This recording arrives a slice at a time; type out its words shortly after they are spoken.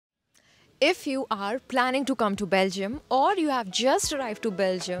If you are planning to come to Belgium, or you have just arrived to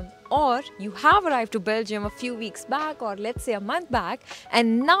Belgium, or you have arrived to Belgium a few weeks back, or let's say a month back,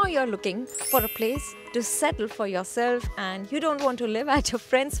 and now you're looking for a place to settle for yourself and you don't want to live at your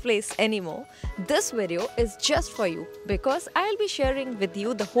friend's place anymore, this video is just for you, because I'll be sharing with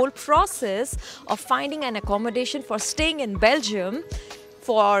you the whole process of finding an accommodation for staying in Belgium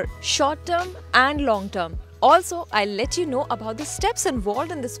for short term and long term. Also, I'll let you know about the steps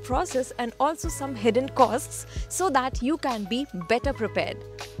involved in this process and also some hidden costs so that you can be better prepared.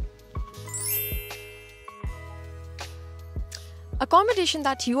 Accommodation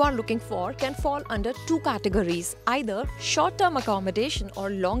that you are looking for can fall under two categories, either short-term accommodation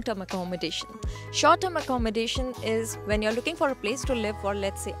or long-term accommodation. Short-term accommodation is when you're looking for a place to live for,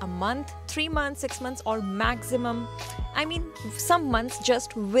 let's say, a month, 3 months, 6 months, or maximum, some months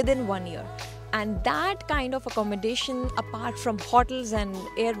just within 1 year. And that kind of accommodation, apart from hotels and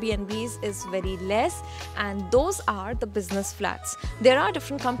Airbnbs, is very less, and those are the business flats. There are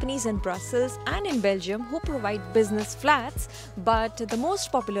different companies in Brussels and in Belgium who provide business flats, but the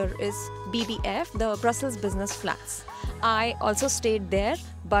most popular is BBF, the Brussels Business Flats. I also stayed there,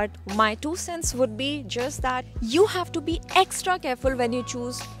 but my 2 cents would be just that you have to be extra careful when you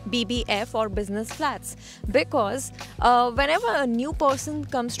choose BBF or business flats, because whenever a new person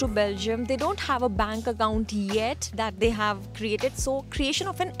comes to Belgium, they don't have a bank account yet that they have created. So creation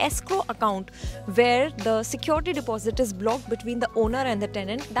of an escrow account where the security deposit is blocked between the owner and the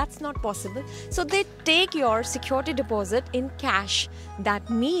tenant, that's not possible. So they take your security deposit in cash. That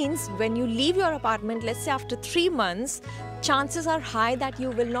means when you leave your apartment, let's say after 3 months, chances are high that you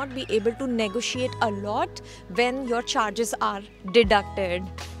will not be able to negotiate a lot when your charges are deducted.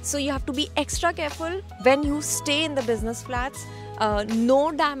 So you have to be extra careful when you stay in the business flats.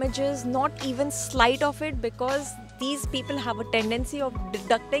 No damages, not even slight of it, because these people have a tendency of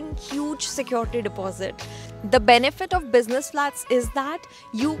deducting huge security deposit. The benefit of business flats is that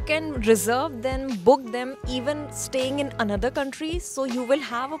you can reserve them, book them, even staying in another country. So you will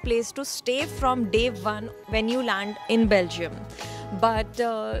have a place to stay from day one when you land in Belgium. But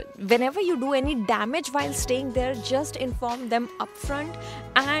whenever you do any damage while staying there, just inform them upfront.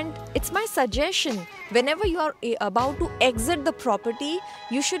 And it's my suggestion, whenever you are about to exit the property,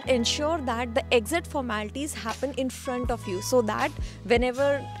 you should ensure that the exit formalities happen in front of you, so that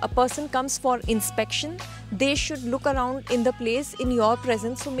whenever a person comes for inspection, they should look around in the place in your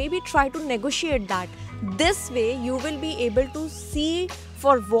presence. So maybe try to negotiate that. This way you will be able to see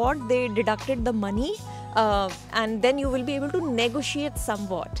for what they deducted the money, and then you will be able to negotiate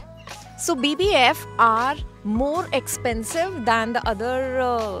somewhat. So BBF are more expensive than the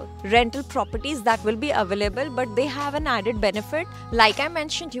other rental properties that will be available, but they have an added benefit. Like I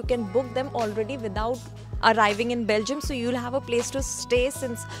mentioned, you can book them already without arriving in Belgium, so you'll have a place to stay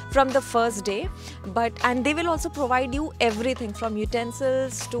from the first day. And they will also provide you everything from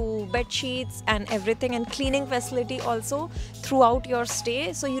utensils to bed sheets and everything, and cleaning facility also throughout your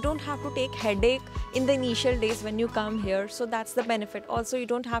stay, so you don't have to take headache in the initial days when you come here. So that's the benefit. Also, you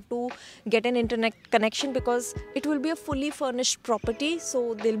don't have to get an internet connection because it will be a fully furnished property,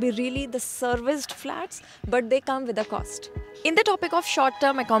 so they'll be really the serviced flats, but they come with a cost. In the topic of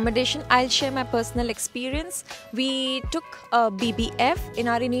short-term accommodation, I'll share my personal experience. We took a BBF in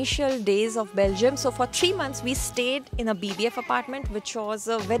our initial days of Belgium. So for 3 months, we stayed in a BBF apartment, which was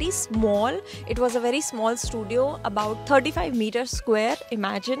very small. It was a very small studio, about 35 meters square,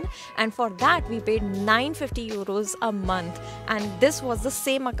 imagine. And for that, we paid 950 euros a month. And this was the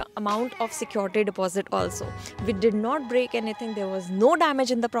same amount of security deposit also. We did not break anything. There was no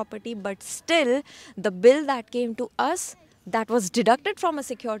damage in the property, but still the bill that came to us, that was deducted from a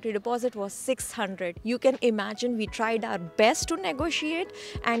security deposit, was 600. You can imagine we tried our best to negotiate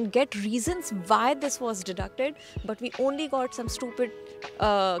and get reasons why this was deducted, but we only got some stupid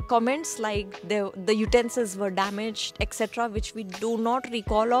comments like the utensils were damaged, etc., which we do not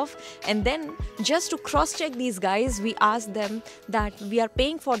recall of. And then just to cross-check these guys, we asked them that we are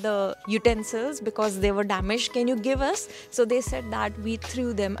paying for the utensils because they were damaged, can you give us? So they said that we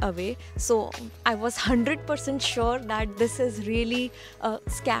threw them away. So I was 100% sure that this is really a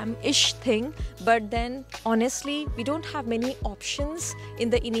scam-ish thing, but then honestly we don't have many options in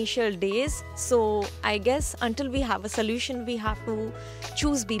the initial days. So I guess until we have a solution, we have to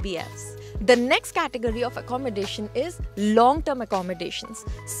choose BBFs. The next category of accommodation is long-term accommodations.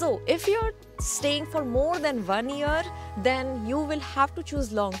 So if you're staying for more than 1 year, then you will have to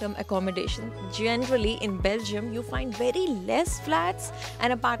choose long-term accommodation. Generally in Belgium, you find very less flats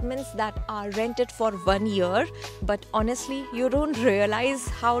and apartments that are rented for 1 year, but honestly, you don't realize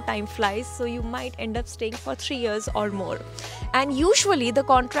how time flies, so you might end up staying for 3 years or more. And usually the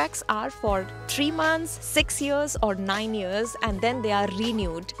contracts are for 3 months, 6 years or 9 years, and then they are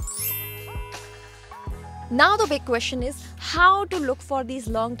renewed. Now the big question is how to look for these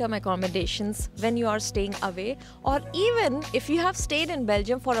long-term accommodations when you are staying away, or even if you have stayed in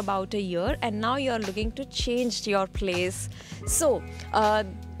Belgium for about a year and now you are looking to change your place. So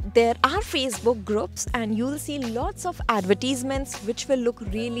there are Facebook groups and you'll see lots of advertisements which will look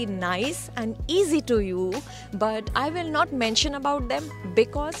really nice and easy to you, but I will not mention about them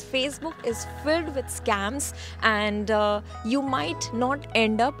because Facebook is filled with scams and you might not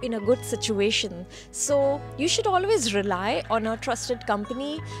end up in a good situation. So you should always rely on a trusted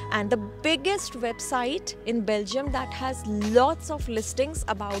company, and the biggest website in Belgium that has lots of listings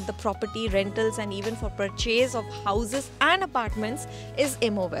about the property rentals and even for purchase of houses and apartments is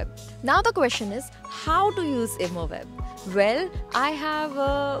immoweb. Now the question is how to use immoweb. Well, I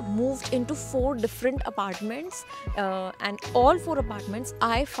have moved into 4 different apartments and all 4 apartments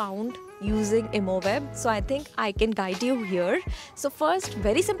I found using immoweb, so I think I can guide you here. So first,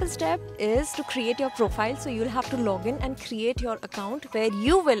 very simple step is to create your profile. So you'll have to log in and create your account where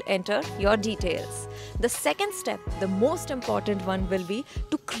you will enter your details. The second step, the most important one, will be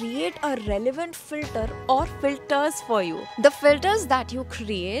to create a relevant filter or filters for you. The filters that you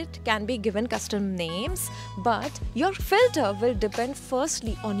create can be given custom names, but your filter will depend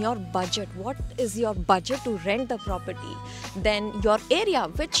firstly on your budget. What is your budget to rent the property? Then your area,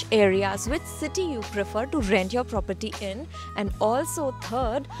 which city you prefer to rent your property in, and also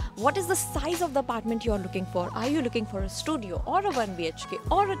third, what is the size of the apartment you are looking for? Are you looking for a studio or a 1 BHK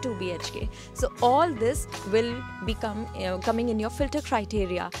or a 2 BHK? So all this will become coming in your filter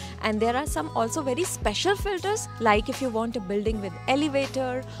criteria. And there are some also very special filters, like if you want a building with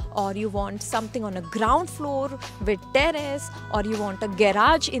elevator, or you want something on a ground floor with terrace, or you want a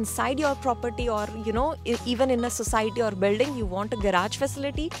garage inside your property, or even in a society or building you want a garage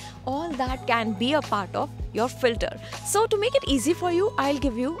facility. All that can be a part of your filter. So to make it easy for you, I'll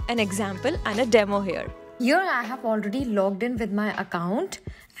give you an example and a demo here. Here I have already logged in with my account,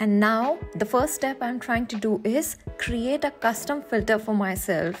 and now the first step I'm trying to do is create a custom filter for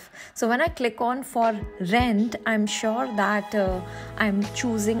myself. So when I click on for rent, I'm sure that I'm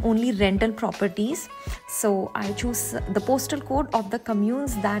choosing only rental properties. So I choose the postal code of the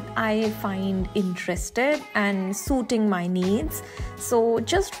communes that I find interested and suiting my needs. So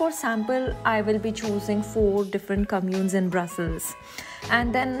just for sample, I will be choosing 4 different communes in Brussels.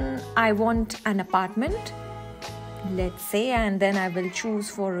 And then I want an apartment, let's say, and then I will choose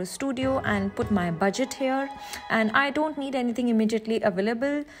for a studio and put my budget here, and I don't need anything immediately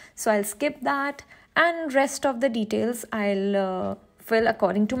available, so I'll skip that, and rest of the details I'll fill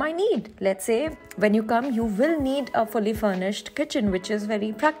according to my need. Let's say when you come, you will need a fully furnished kitchen, which is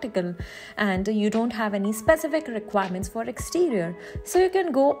very practical, and you don't have any specific requirements for exterior, so you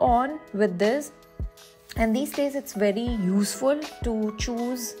can go on with this. And these days it's very useful to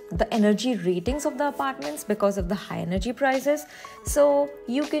choose the energy ratings of the apartments because of the high energy prices. So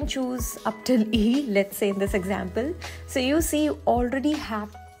you can choose up till E, let's say in this example. So you see you already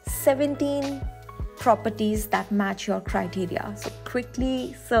have 17 properties that match your criteria. So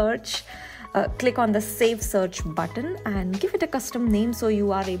quickly search, click on the save search button and give it a custom name so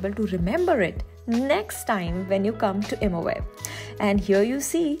you are able to remember it next time when you come to immoweb. And here you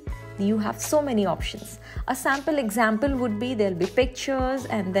see you have so many options. A sample example would be there'll be pictures,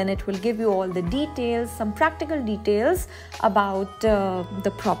 and then it will give you all the details, some practical details about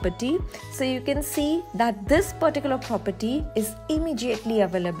the property. So you can see that this particular property is immediately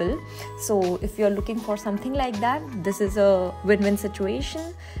available. So if you're looking for something like that, this is a win-win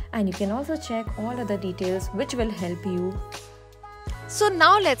situation, and you can also check all other details which will help you. So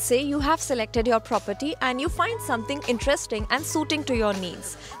now let's say you have selected your property and you find something interesting and suiting to your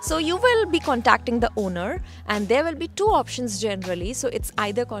needs. So you will be contacting the owner, and there will be 2 options generally. So it's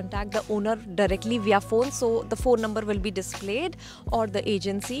either contact the owner directly via phone, so the phone number will be displayed, or the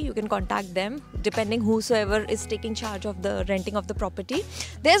agency, you can contact them depending whosoever is taking charge of the renting of the property.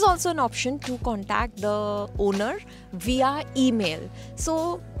 There's also an option to contact the owner via email.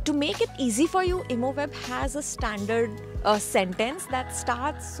 So to make it easy for you, immoweb has a standard a sentence that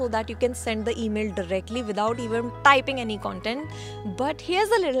starts so that you can send the email directly without even typing any content. But here's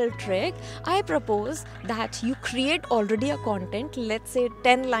a little trick. I propose that you create already a content, let's say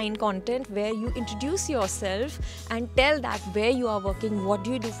 10-line content, where you introduce yourself and tell that where you are working, what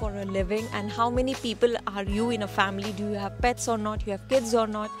do you do for a living, and how many people are you in a family, do you have pets or not, you have kids or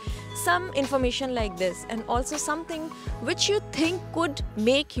not, some information like this, and also something which you think could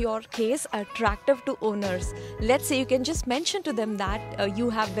make your case attractive to owners. Let's say you can just mention to them that you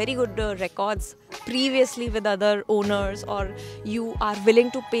have very good records previously with other owners, or you are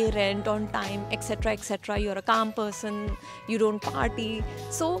willing to pay rent on time, etc, etc, you're a calm person, you don't party.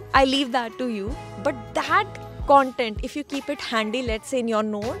 So I leave that to you, but that content, if you keep it handy, let's say in your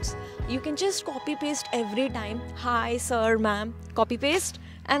notes, you can just copy paste every time, hi sir, ma'am, copy paste,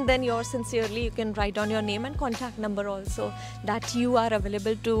 and then yours sincerely, you can write down your name and contact number also, that you are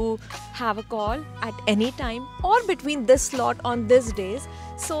available to have a call at any time or between this slot on these days.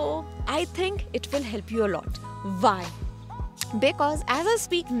 So I think it will help you a lot. Why? Because as I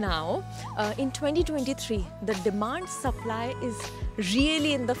speak now, in 2023, the demand supply is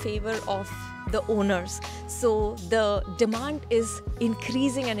really in the favor of the owners. So the demand is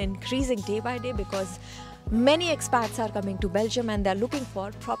increasing and increasing day by day, because many expats are coming to Belgium and they're looking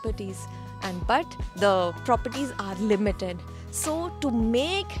for properties, but the properties are limited. So to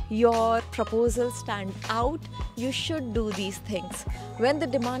make your proposal stand out, you should do these things. When the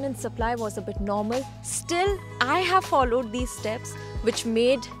demand and supply was a bit normal, still I have followed these steps which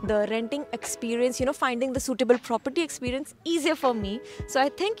made the renting experience, finding the suitable property experience easier for me. So I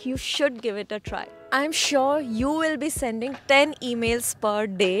think you should give it a try. I'm sure you will be sending 10 emails per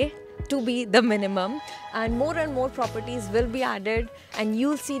day to be the minimum, and more properties will be added, and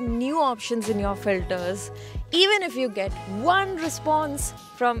you'll see new options in your filters. Even if you get one response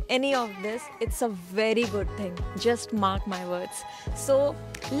from any of this, it's a very good thing. Just mark my words. So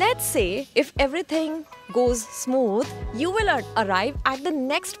let's say if everything goes smooth, you will arrive at the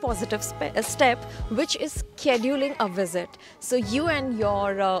next positive step, which is scheduling a visit. So you and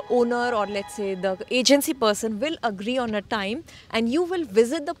your owner, or let's say the agency person, will agree on a time and you will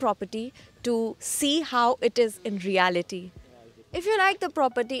visit the property to see how it is in reality. If you like the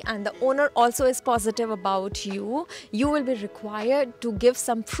property and the owner also is positive about you, you will be required to give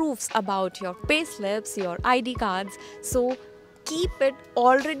some proofs about your payslips, your ID cards. So keep it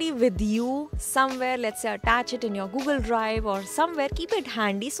already with you somewhere, let's say attach it in your Google Drive or somewhere, keep it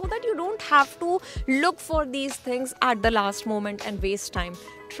handy so that you don't have to look for these things at the last moment and waste time.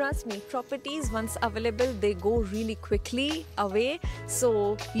 Trust me, properties once available, they go really quickly away,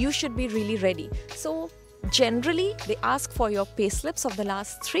 so you should be really ready. So generally, they ask for your payslips of the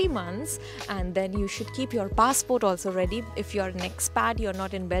last 3 months, and then you should keep your passport also ready if you're an expat, you're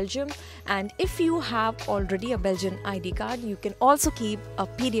not in Belgium. And if you have already a Belgian ID card, you can also keep a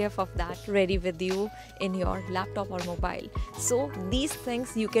PDF of that ready with you in your laptop or mobile. So these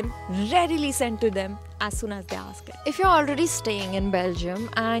things you can readily send to them as soon as they ask it. If you're already staying in Belgium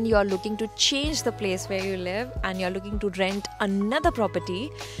and you're looking to change the place where you live and you're looking to rent another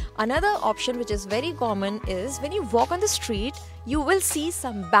property, another option which is very common is when you walk on the street, you will see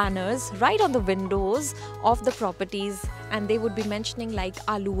some banners right on the windows of the properties, and they would be mentioning like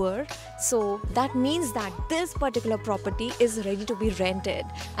allure. So that means that this particular property is ready to be rented,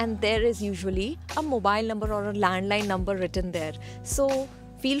 and there is usually a mobile number or a landline number written there. So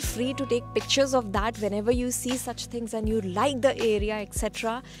feel free to take pictures of that whenever you see such things and you like the area,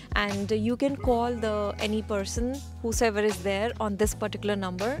 etc. And you can call any person, whosoever is there, on this particular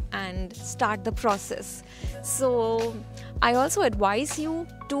number and start the process. So I also advise you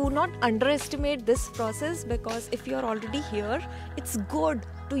to not underestimate this process, because if you're already here, it's good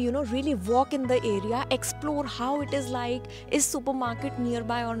to really walk in the area, explore how it is like, is supermarket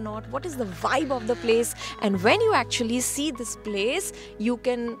nearby or not, what is the vibe of the place. And when you actually see this place, you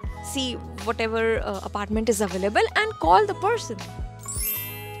can see whatever apartment is available and call the person.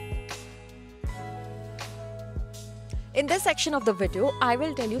 In this section of the video, I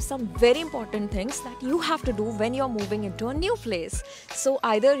will tell you some very important things that you have to do when you're moving into a new place. So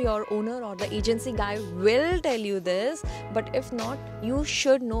either your owner or the agency guy will tell you this, but if not, you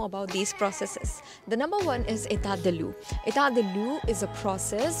should know about these processes. The number one is état des lieux. État des lieux is a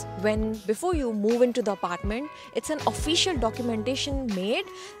process when, before you move into the apartment, it's an official documentation made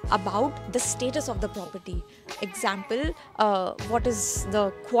about the status of the property. Example, what is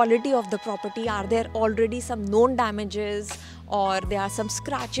the quality of the property? Are there already some known damages, or there are some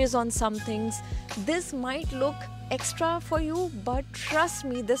scratches on some things? This might look extra for you, but trust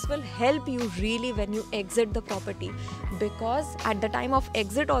me, this will help you really when you exit the property, because at the time of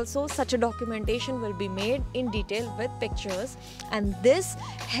exit also such a documentation will be made in detail with pictures, and this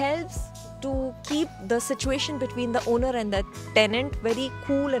helps to keep the situation between the owner and the tenant very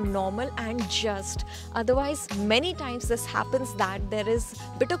cool and normal and just. Otherwise, many times this happens that there is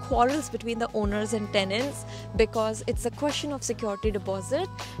bitter quarrels between the owners and tenants because it's a question of security deposit,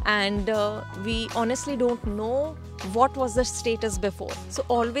 and we honestly don't know what was the status before. So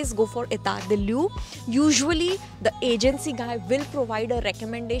always go for état de lieu. Usually the agency guy will provide a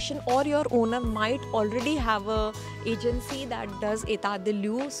recommendation, or your owner might already have a agency that does état de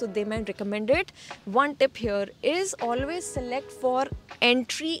lieu, so they might recommend it. One tip here is always select for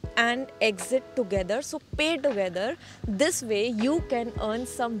entry and exit together, so pay together. This way you can earn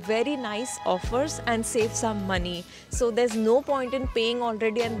some very nice offers and save some money. So there's no point in paying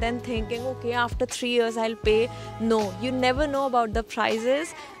already and then thinking, okay, after 3 years I'll pay. No, you never know about the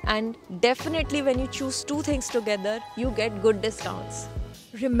prices, and definitely when you choose two things together, you get good discounts.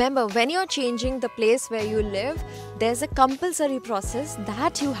 Remember, when you're changing the place where you live, there's a compulsory process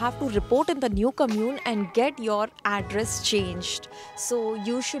that you have to report in the new commune and get your address changed. So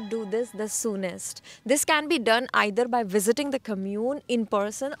you should do this the soonest. This can be done either by visiting the commune in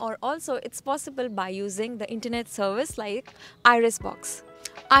person, or also it's possible by using the internet service like Irisbox.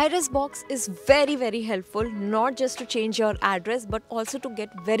 Irisbox is very helpful, not just to change your address but also to get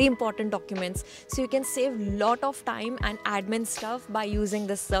very important documents. So you can save lot of time and admin stuff by using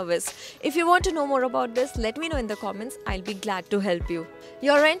this service. If you want to know more about this, let me know in the comments. I'll be glad to help you.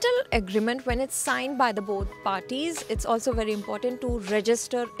 Your rental agreement, when it's signed by the both parties, it's also very important to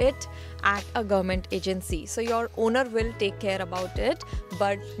register it at a government agency. So your owner will take care about it,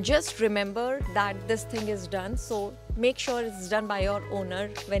 but just remember that this thing is done. So make sure it's done by your owner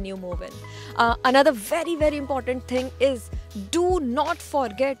when you move in. Another very important thing is, do not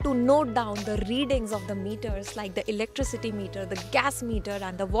forget to note down the readings of the meters, like the electricity meter, the gas meter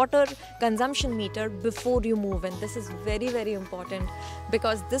and the water consumption meter before you move in. This is very important,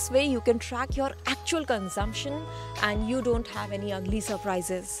 because this way you can track your actual consumption and you don't have any ugly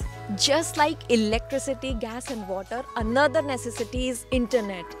surprises. Just like electricity, gas and water, another necessity is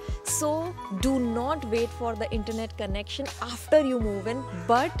internet. So do not wait for the internet connection after you move in,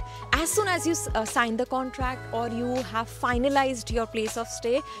 but as soon as you sign the contract or you have finalized your place of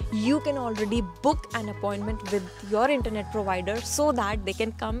stay, you can already book an appointment with your internet provider so that they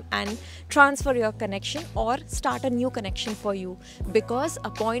can come and transfer your connection or start a new connection for you, because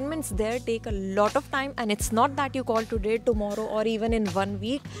appointments there take a lot of time, and it's not that you call today, tomorrow or even in 1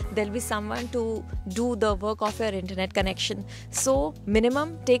 week there'll be someone to do the work of your internet connection. So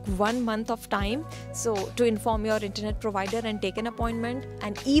minimum take 1 month of time so to inform your internet provider and take an appointment,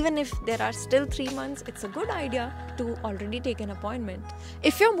 and even if there are still 3 months, it's a good idea to already take an appointment.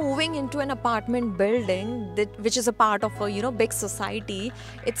 If you're moving into an apartment building which is a part of a big society,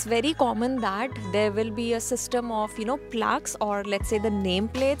 it's very common that there will be a system of plaques, or let's say the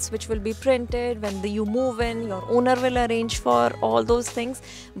nameplates, which will be printed when you move in. Your owner will arrange for all those things,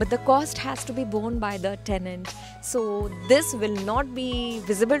 but the cost has to be borne by the tenant. So this will not be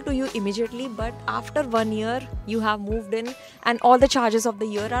visible to you immediately, but after 1 year you have moved in and all the charges of the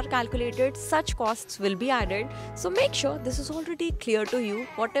year are calculated, such costs will be added. So make sure this is already clear to you.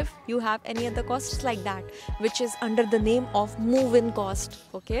 What if you have any other costs like that, which is under the name of move-in cost,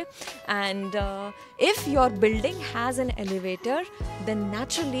 okay? And if your building has an elevator, then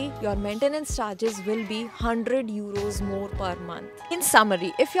naturally your maintenance charges will be 100 euros more per month. In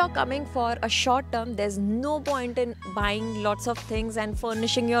summary, if you're coming for a short term, there's no point in buying lots of things and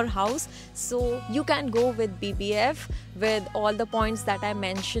furnishing your house. So you can go with BBF with all the points that I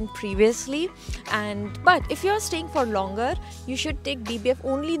mentioned previously. But if you're staying for longer, you should take BBF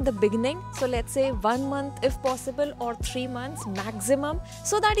only in the beginning. So let's say 1 month if possible, or 3 months maximum,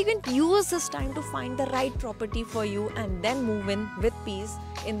 so that you can use this time to find the right property for you and then move in with peace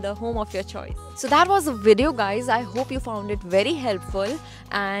in the home of your choice. So that was the video, guys. I hope you found it very helpful,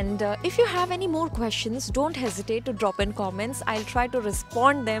 and if you have any more questions, don't hesitate to drop in comments. I'll try to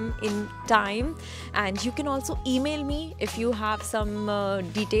respond them in time, and you can also email me if you have some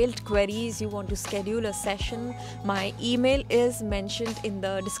detailed queries, you want to schedule a session. My email is mentioned in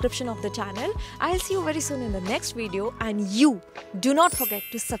the description of the channel. I'll see you very soon in the next video, and you do not forget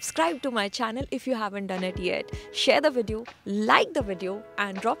to subscribe to my channel if you haven't done it yet. Share the video, like the video,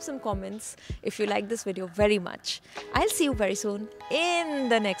 and drop some comments if you like this video very much. I'll see you very soon in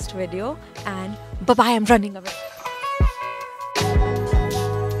the next video, and bye bye. I'm running away.